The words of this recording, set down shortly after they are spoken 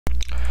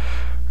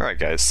Alright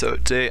guys, so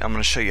today I'm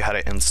going to show you how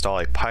to install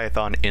a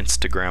Python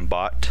Instagram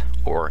bot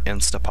or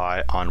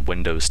Instapy on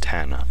Windows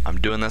 10.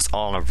 I'm doing this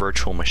all on a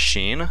virtual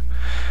machine,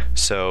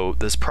 so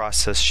this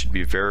process should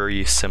be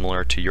very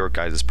similar to your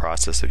guys'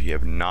 process if you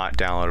have not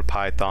downloaded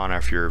Python or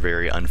if you're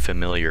very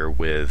unfamiliar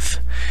with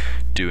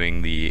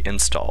doing the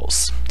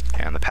installs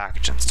and the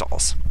package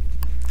installs.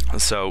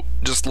 So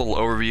just a little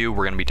overview,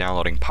 we're going to be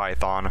downloading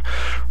Python,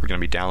 we're going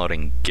to be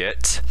downloading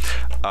Git.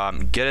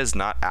 Git is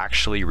not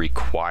actually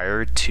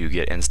required to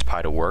get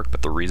Instapy to work,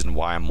 but the reason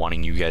why I'm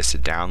wanting you guys to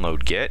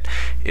download Git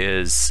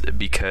is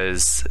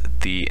because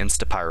the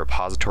Instapy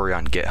repository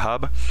on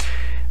GitHub,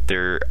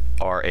 there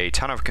are a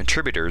ton of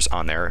contributors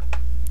on there,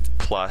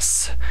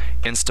 plus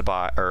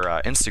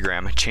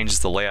Instagram changes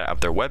the layout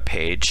of their web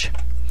page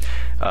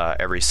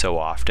every so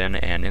often,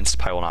 and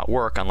Instapy will not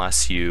work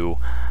unless you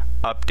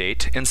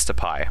update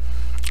Instapy.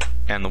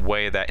 And the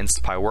way that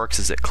Instapy works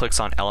is it clicks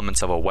on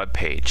elements of a web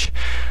page.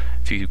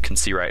 If you can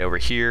see right over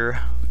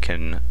here, we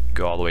can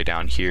go all the way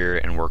down here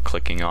and we're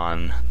clicking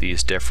on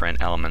these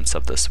different elements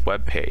of this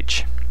web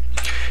page.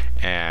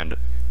 And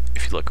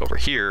if you look over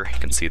here, you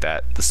can see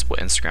that this is what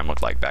Instagram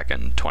looked like back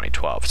in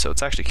 2012. So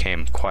it's actually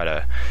came quite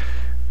a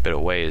bit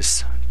of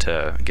ways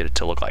to get it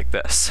to look like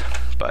this.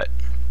 But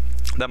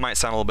that might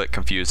sound a little bit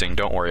confusing.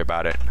 Don't worry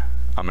about it.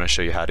 I'm going to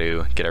show you how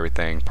to get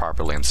everything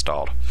properly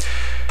installed.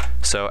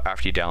 So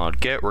after you download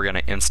Git, we're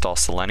going to install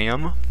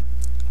Selenium.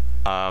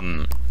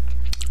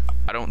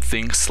 I don't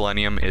think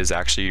Selenium is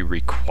actually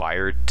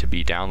required to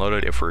be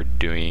downloaded if we're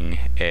doing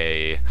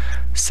a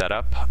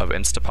setup of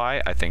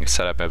Instapy. I think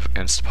setup of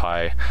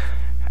Instapy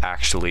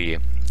actually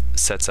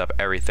sets up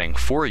everything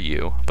for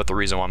you, but the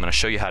reason why I'm going to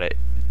show you how to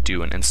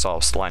do an install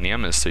of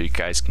Selenium is so you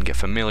guys can get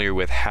familiar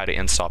with how to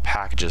install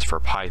packages for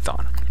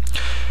Python.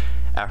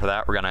 After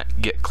that, we're going to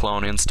git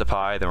clone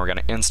Instapy, then we're going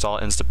to install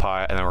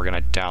Instapy, and then we're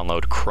going to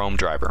download Chrome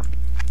driver.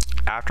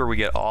 After we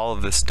get all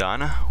of this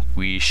done,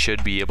 we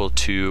should be able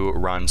to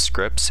run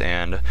scripts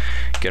and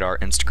get our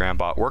Instagram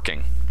bot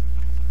working.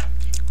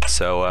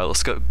 So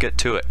let's go get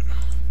to it.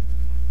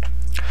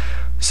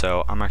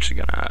 So I'm actually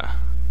going to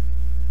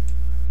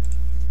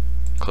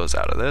close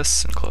out of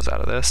this and close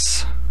out of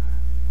this,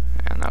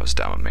 and that was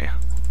dumb of me.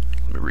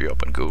 Let me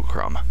reopen Google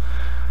Chrome.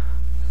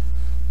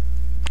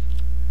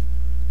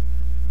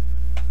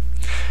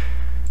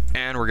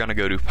 And we're going to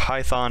go to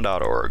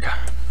python.org.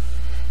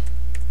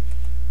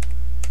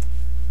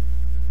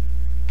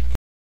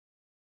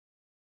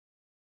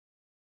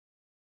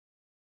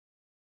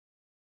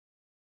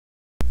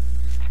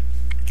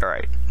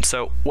 Alright,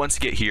 so once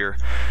you get here,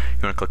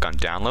 you want to click on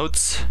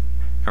Downloads,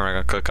 and we're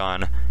going to click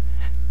on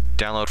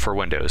Download for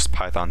Windows,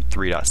 Python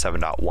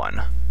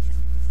 3.7.1.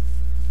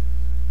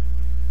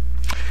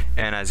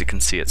 And as you can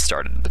see, it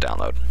started the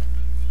download.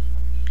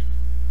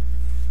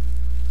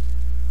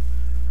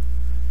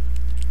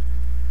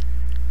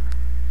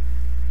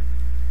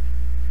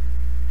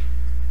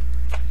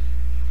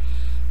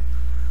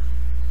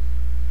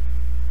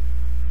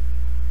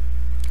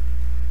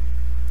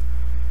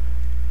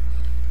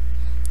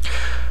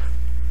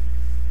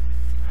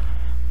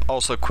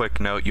 Also, quick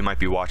note, you might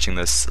be watching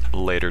this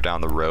later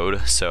down the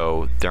road,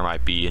 so there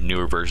might be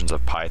newer versions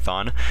of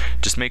Python.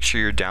 Just make sure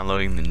you're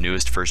downloading the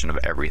newest version of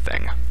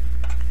everything.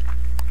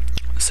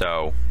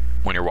 So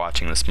when you're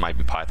watching this, might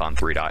be Python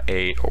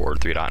 3.8 or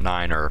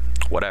 3.9 or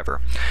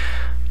whatever.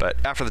 But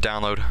after the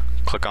download,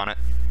 click on it.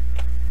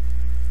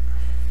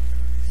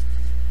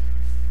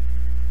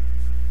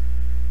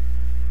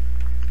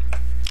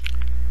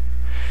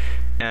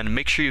 And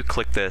make sure you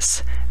click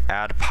this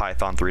Add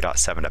Python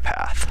 3.7 to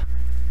Path.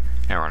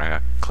 And we're going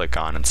to click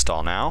on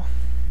Install Now.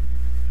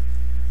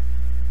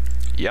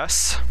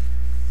 Yes.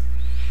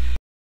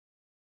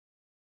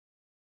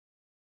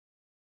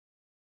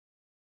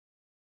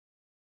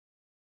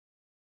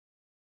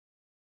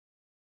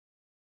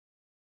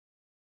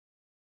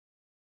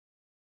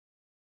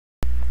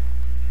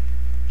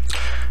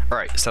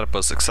 Alright, setup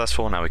was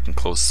successful. Now we can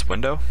close this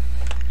window.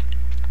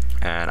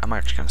 And I'm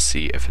actually going to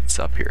see if it's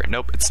up here.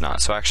 Nope, it's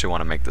not. So I actually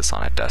want to make this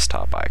on a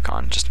desktop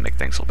icon just to make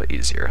things a little bit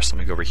easier. So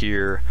let me go over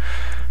here,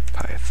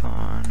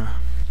 Python.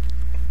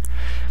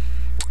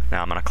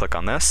 Now I'm going to click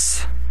on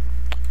this.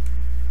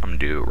 I'm going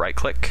to do right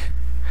click,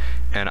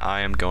 and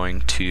I am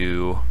going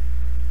to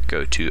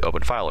go to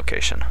Open File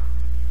Location.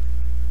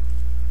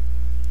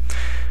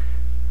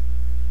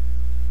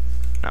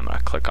 And I'm going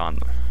to click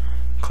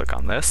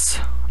on this,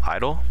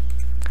 idle,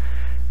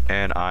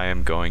 and I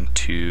am going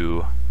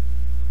to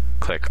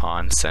click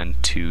on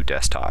Send to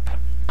Desktop.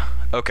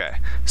 Okay,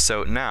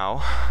 so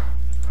now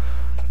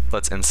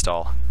let's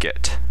install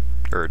Git,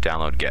 or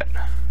download Git.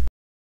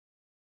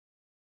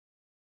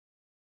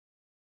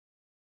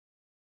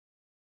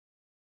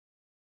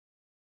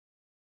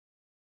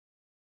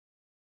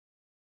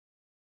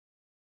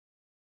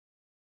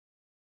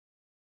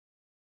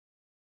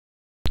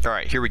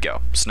 Alright, here we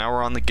go. So now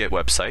we're on the Git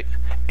website,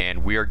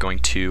 and we are going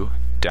to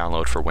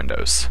download for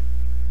Windows.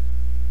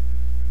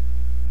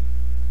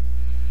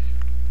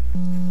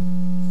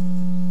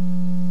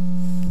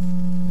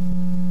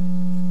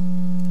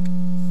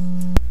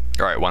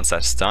 Alright, once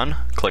that's done,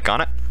 click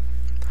on it.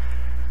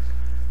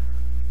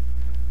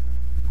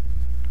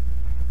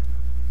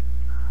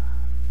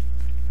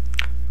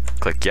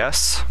 Click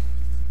yes.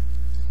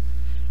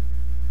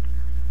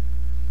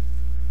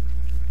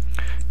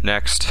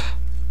 Next.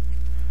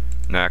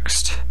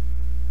 Next.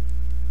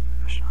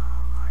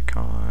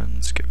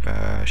 Icons, Git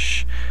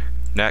Bash.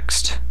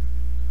 Next.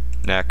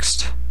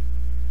 Next.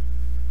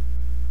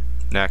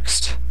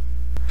 Next.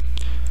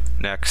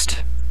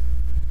 Next.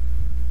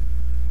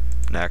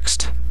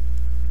 Next.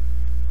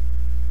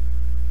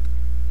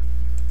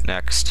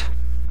 Next.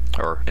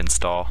 Or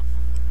install.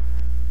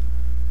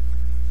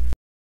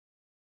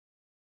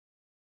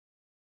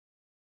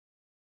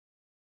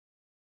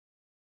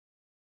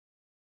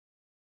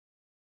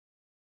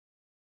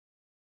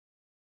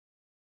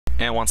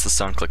 And once it's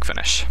done, click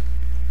finish.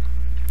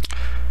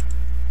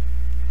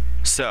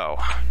 So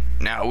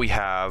now we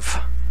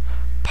have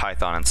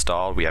Python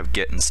installed, we have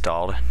Git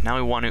installed. Now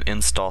we want to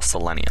install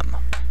Selenium.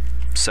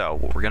 So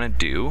what we're going to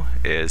do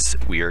is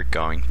we are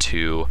going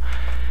to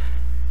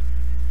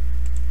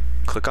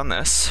click on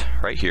this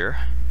right here,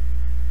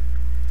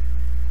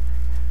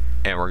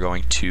 and we're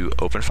going to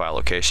open file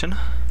location,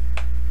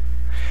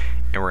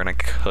 and we're going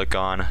to click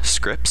on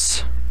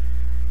scripts,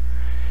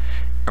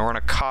 and we're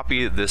going to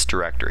copy this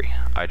directory.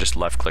 I just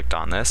left clicked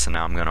on this, and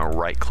now I'm going to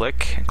right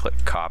click and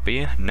click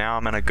copy. Now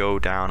I'm going to go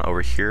down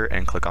over here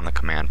and click on the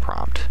command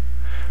prompt.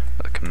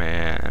 The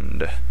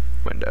command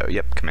window,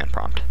 yep, command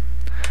prompt.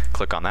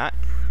 Click on that,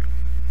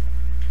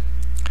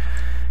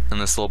 and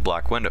this little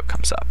black window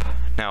comes up.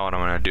 Now what I'm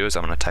going to do is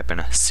I'm going to type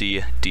in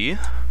cd and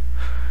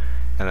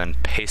then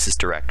paste this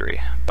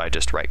directory by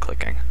just right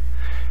clicking.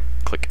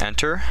 Click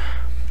enter.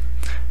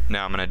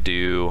 Now I'm going to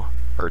do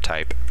or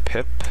type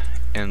pip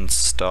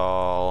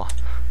install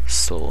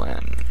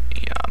Selenium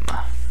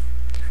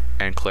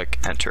and click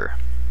enter.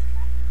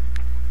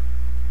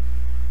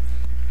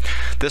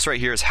 This right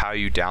here is how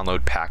you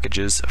download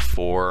packages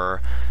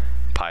for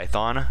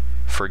Python.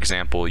 For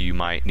example, you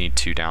might need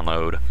to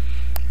download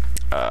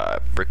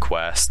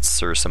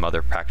requests or some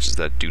other packages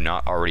that do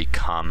not already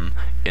come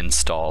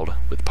installed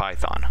with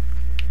Python.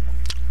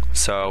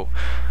 So,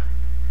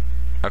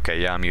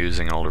 okay, yeah, I'm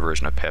using an older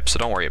version of pip, so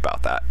don't worry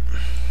about that.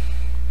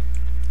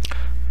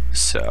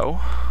 So,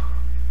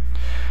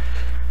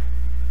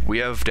 we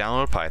have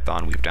downloaded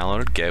Python, we've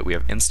downloaded Git, we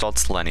have installed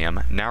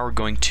Selenium. Now we're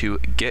going to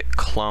git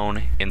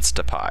clone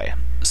Instapy.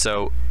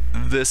 So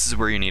this is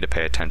where you need to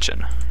pay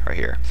attention, right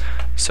here.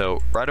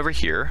 So right over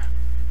here,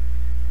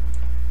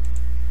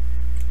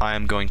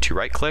 I'm going to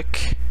right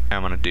click, and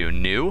I'm going to do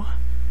new,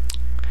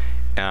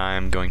 and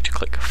I'm going to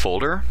click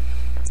folder,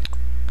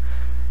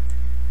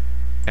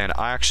 and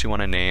I actually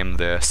want to name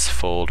this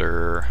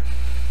folder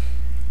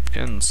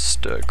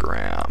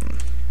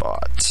Instagram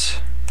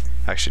bot.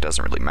 Actually, it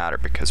doesn't really matter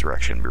because we're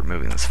actually going to be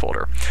removing this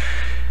folder.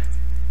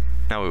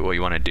 Now what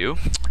you want to do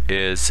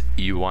is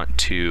you want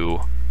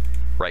to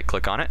right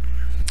click on it,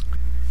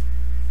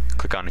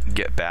 click on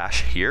Git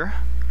Bash here,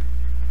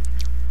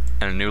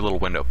 and a new little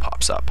window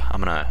pops up.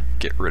 I'm going to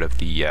get rid of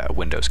the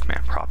Windows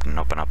command prompt and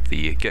open up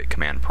the Git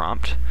command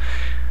prompt.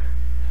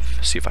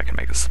 See if I can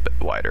make this a bit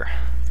wider.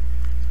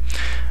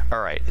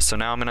 Alright, so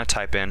now I'm going to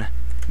type in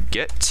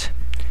git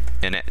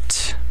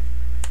init.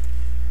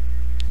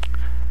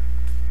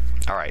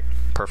 Alright,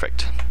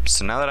 perfect.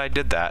 So now that I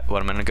did that,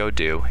 what I'm going to go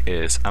do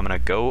is I'm going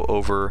to go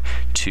over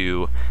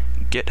to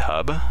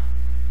GitHub.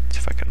 Let's see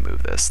if I can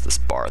move this. This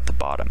bar at the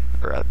bottom,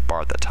 or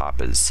bar at the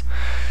top, is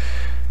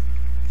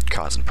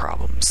causing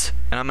problems.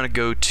 And I'm going to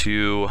go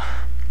to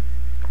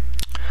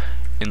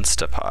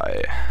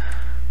Instapy.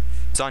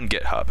 It's on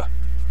GitHub.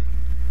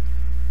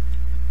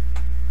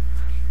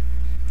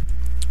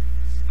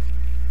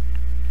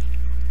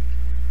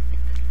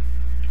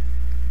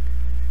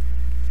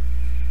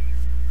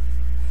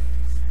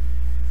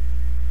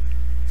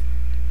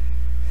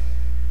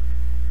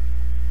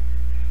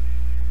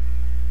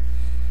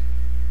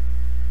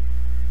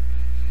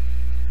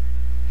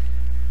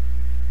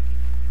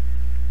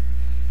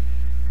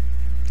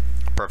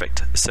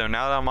 Perfect. So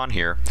now that I'm on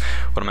here,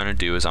 what I'm going to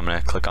do is I'm going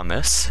to click on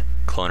this,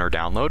 clone or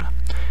download,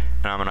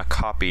 and I'm going to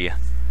copy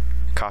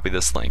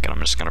this link, and I'm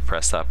just going to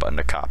press that button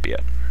to copy it.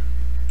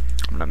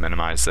 I'm going to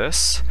minimize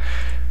this.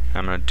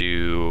 I'm going to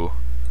do,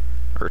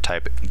 or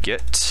type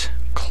git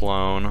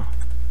clone,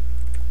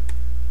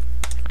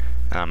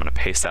 and I'm going to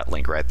paste that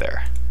link right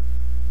there.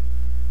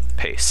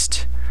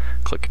 Paste.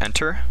 Click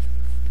enter.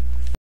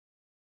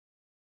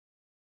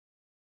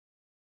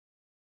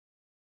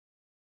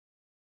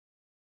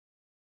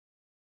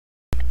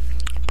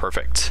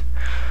 Perfect.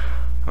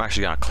 I'm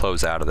actually going to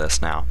close out of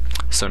this now.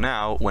 So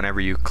now, whenever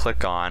you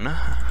click on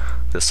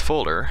this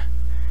folder,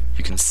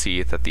 you can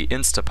see that the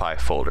Instapy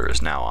folder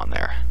is now on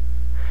there.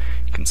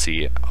 You can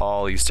see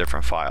all these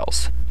different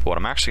files. But what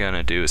I'm actually going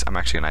to do is I'm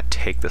actually going to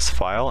take this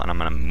file and I'm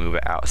going to move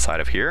it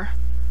outside of here.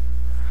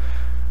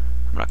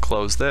 I'm going to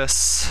close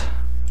this.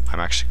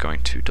 I'm actually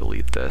going to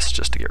delete this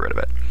just to get rid of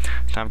it.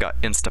 Now I've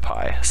got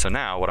Instapy. So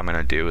now what I'm going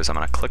to do is I'm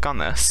going to click on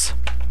this.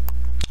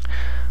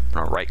 I'm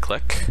going to right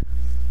click,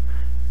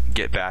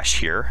 Git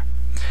Bash here.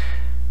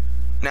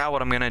 Now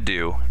what I'm going to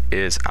do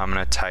is I'm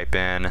going to type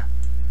in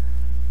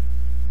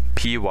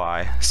py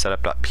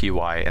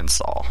setup.py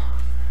install.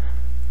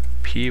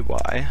 Py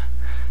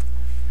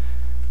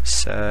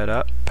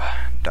setup.py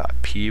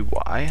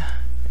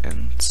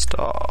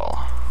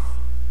install.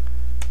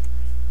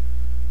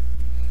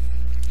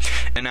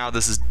 And now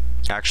this is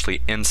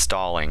actually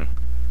installing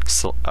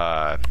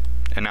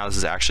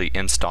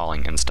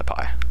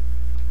Instapy.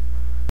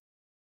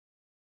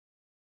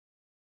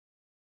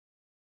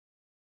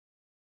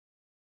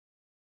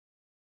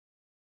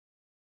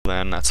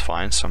 Then that's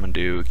fine, so I'm going to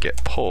do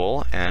git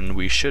pull, and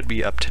we should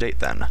be up to date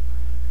then.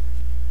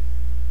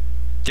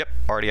 Yep,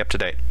 already up to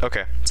date.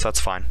 Okay, so that's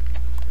fine.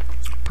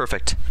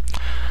 Perfect.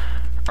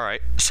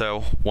 Alright,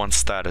 so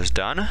once that is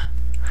done,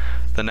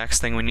 the next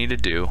thing we need to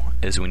do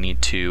is we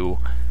need to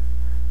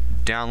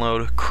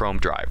download Chrome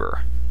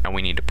driver, and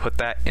we need to put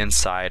that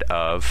inside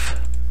of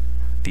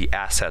the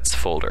assets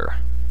folder.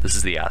 This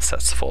is the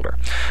assets folder.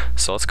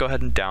 So let's go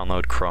ahead and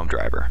download Chrome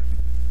driver.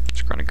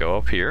 So we're going to go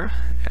up here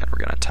and we're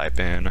going to type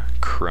in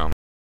Chrome.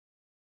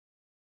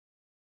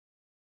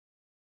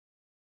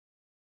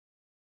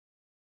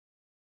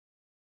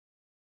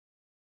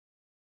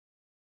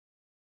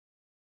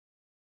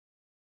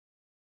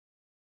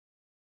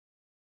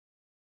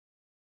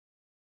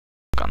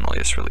 On the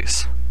latest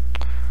release.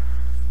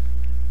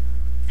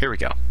 Here we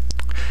go.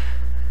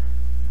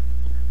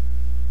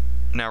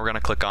 Now we're going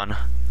to click on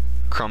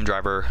Chrome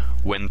driver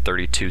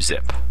Win32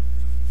 zip.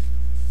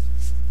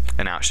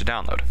 And now it should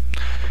download.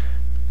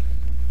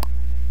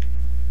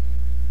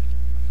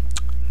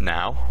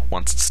 Now,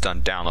 once it's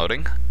done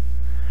downloading,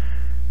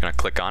 I'm going to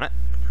click on it.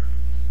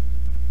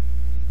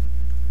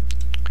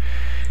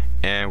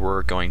 And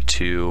we're going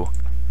to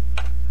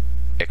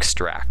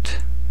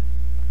extract.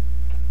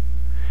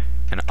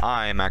 And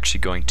I'm actually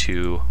going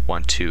to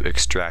want to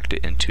extract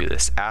it into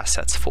this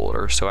assets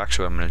folder. So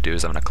actually what I'm going to do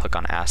is I'm going to click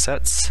on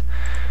assets,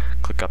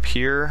 click up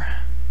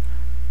here,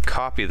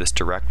 copy this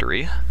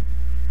directory,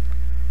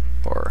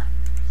 or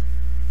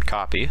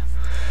copy,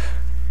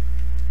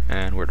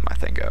 and where did my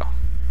thing go?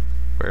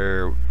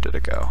 Where did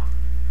it go?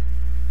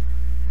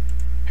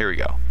 Here we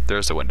go.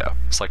 There's the window.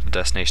 Select the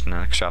destination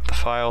and extract the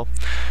file.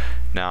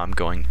 Now I'm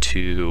going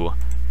to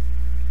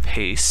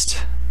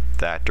paste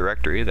that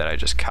directory that I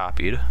just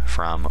copied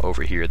from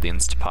over here, the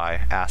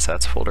Instapy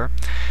assets folder.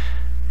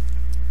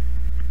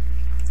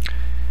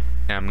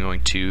 And I'm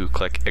going to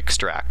click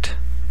extract.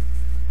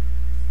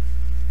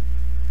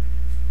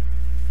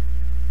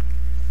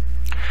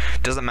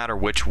 Doesn't matter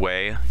which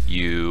way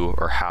you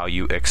or how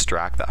you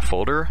extract that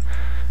folder,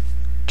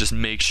 just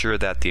make sure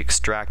that the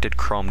extracted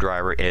Chrome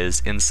driver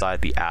is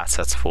inside the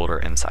assets folder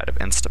inside of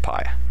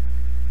Instapy.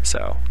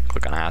 So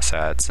click on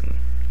assets and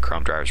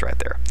Chrome driver's right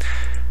there.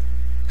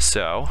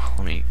 So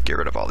let me get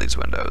rid of all these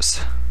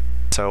windows.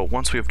 So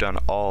once we've done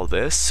all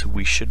this,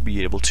 we should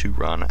be able to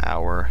run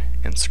our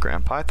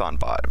Instagram Python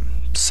bot.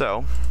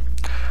 So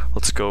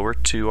let's go over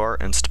to our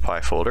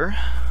Instapy folder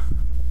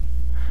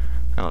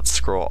and let's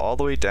scroll all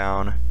the way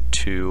down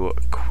to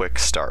quick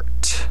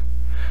start.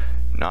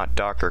 Not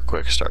Docker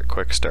quick start,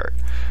 quick start.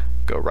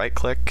 Go right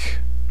click,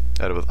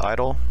 edit with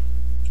idle,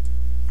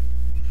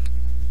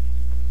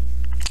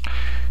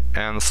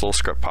 and this little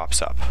script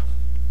pops up.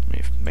 Let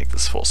me make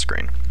this full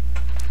screen.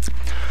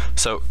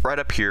 So right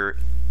up here,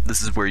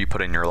 this is where you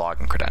put in your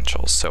login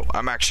credentials. So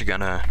I'm actually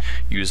gonna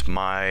use one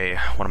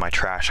of my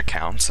trash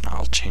accounts, and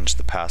I'll change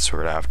the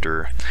password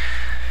after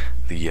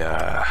this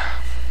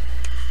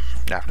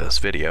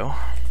video.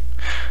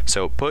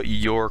 So put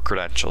your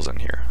credentials in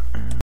here.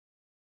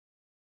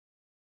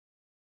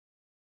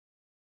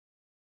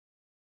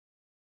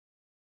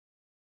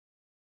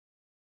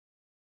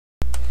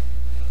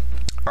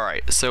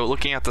 Alright, so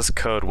looking at this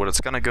code, what it's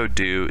going to go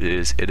do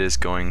is it is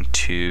going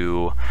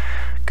to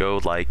go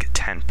like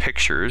 10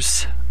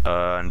 pictures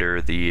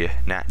under the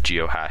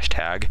NatGeo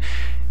hashtag,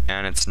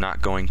 and it's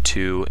not going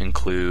to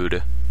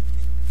include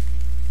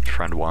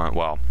friend1.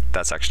 Well,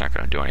 that's actually not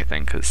going to do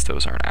anything because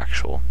those aren't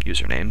actual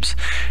usernames,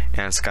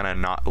 and it's going to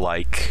not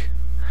like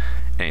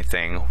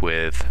anything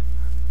with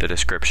the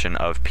description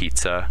of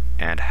pizza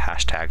and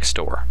hashtag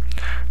store.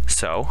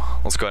 So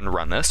let's go ahead and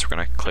run this. We're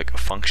going to click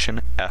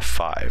function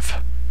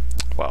F5.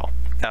 Well,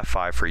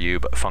 F5 for you,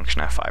 but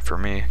function F5 for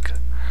me.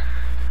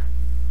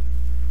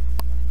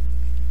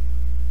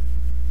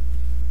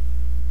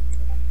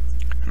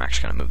 I'm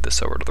actually going to move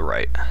this over to the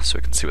right so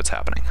we can see what's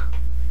happening.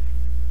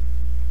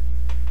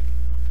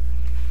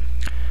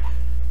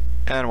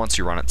 And once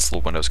you run it, this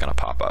little window is going to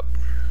pop up.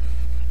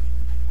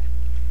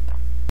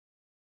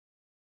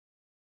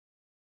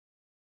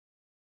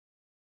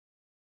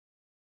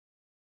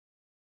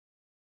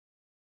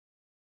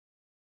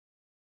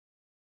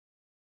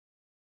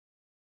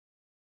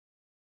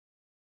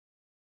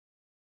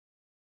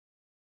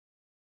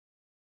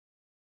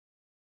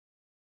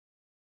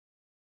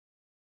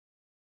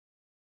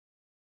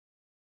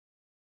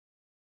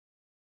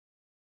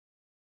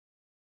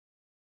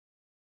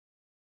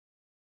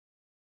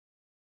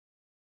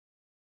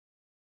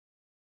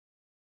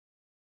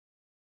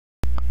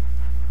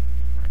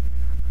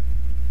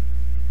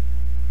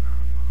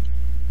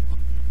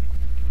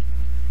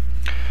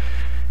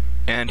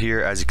 And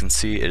here, as you can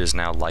see, it is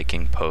now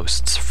liking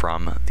posts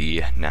from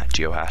the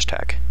NatGeo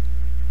hashtag.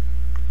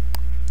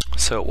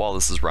 So while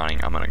this is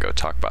running, I'm going to go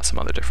talk about some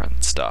other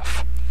different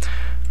stuff.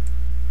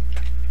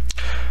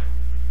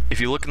 If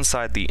you look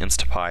inside the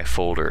Instapy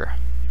folder,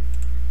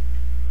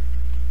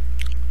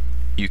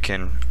 you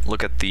can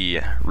look at the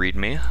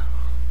README.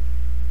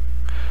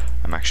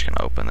 I'm actually going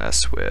to open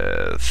this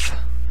with,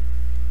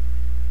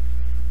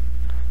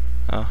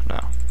 oh no.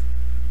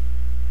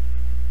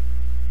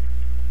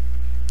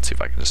 Let's see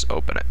if I can just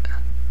open it.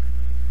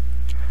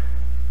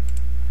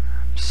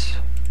 Oops.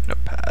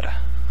 Notepad.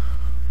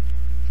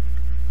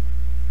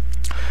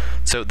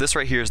 So this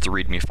right here is the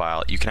README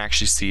file. You can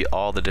actually see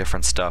all the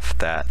different stuff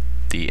that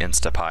the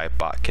Instapy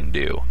bot can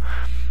do.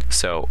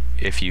 So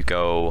if you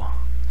go,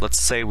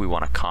 let's say we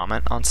want to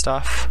comment on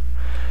stuff,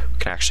 we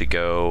can actually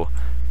go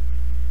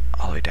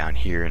all the way down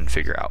here and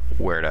figure out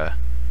where to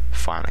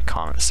find the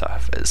comment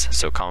stuff is.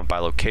 So comment by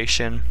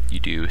location, you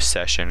do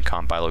session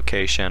comment by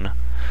location.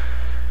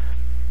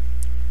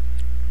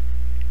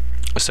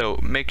 So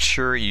make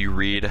sure you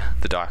read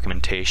the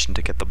documentation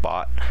to get the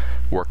bot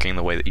working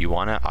the way that you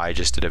want it. I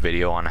just did a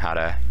video on how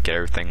to get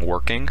everything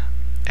working,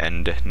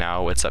 and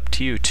now it's up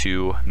to you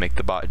to make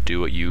the bot do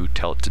what you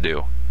tell it to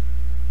do.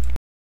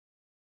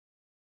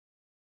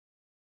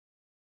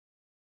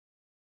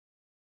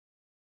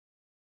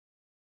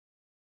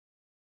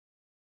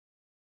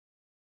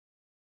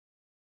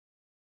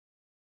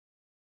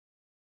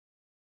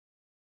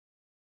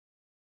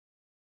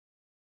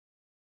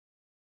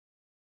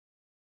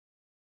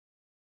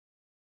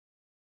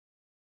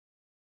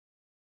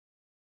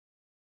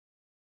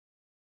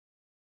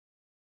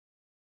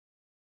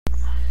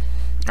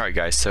 Alright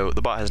guys, so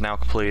the bot has now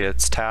completed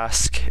its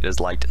task. It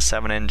has liked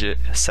 7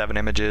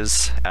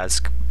 images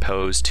as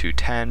opposed to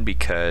 10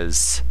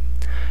 because,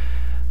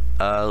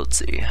 let's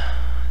see,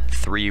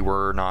 3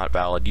 were not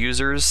valid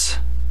users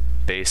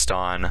based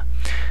on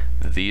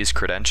these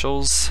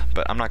credentials,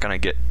 but I'm not going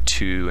to get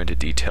too into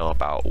detail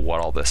about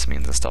what all this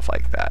means and stuff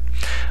like that.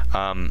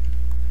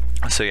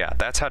 So yeah,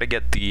 that's how to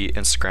get the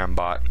Instagram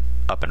bot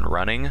up and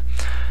running.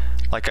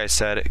 Like I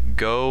said,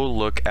 go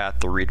look at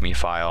the README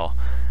file.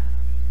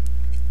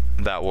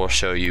 That will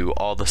show you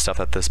all the stuff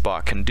that this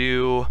bot can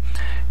do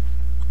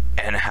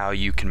and how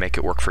you can make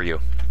it work for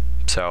you.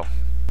 So,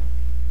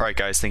 alright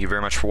guys, thank you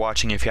very much for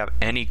watching. If you have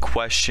any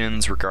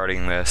questions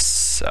regarding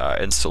this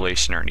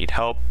installation or need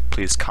help,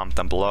 please comment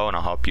them below and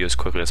I'll help you as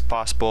quickly as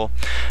possible.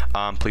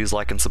 Please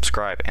like and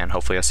subscribe, and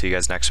hopefully I'll see you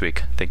guys next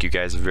week. Thank you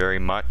guys very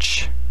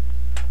much,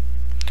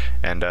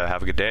 and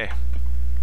have a good day.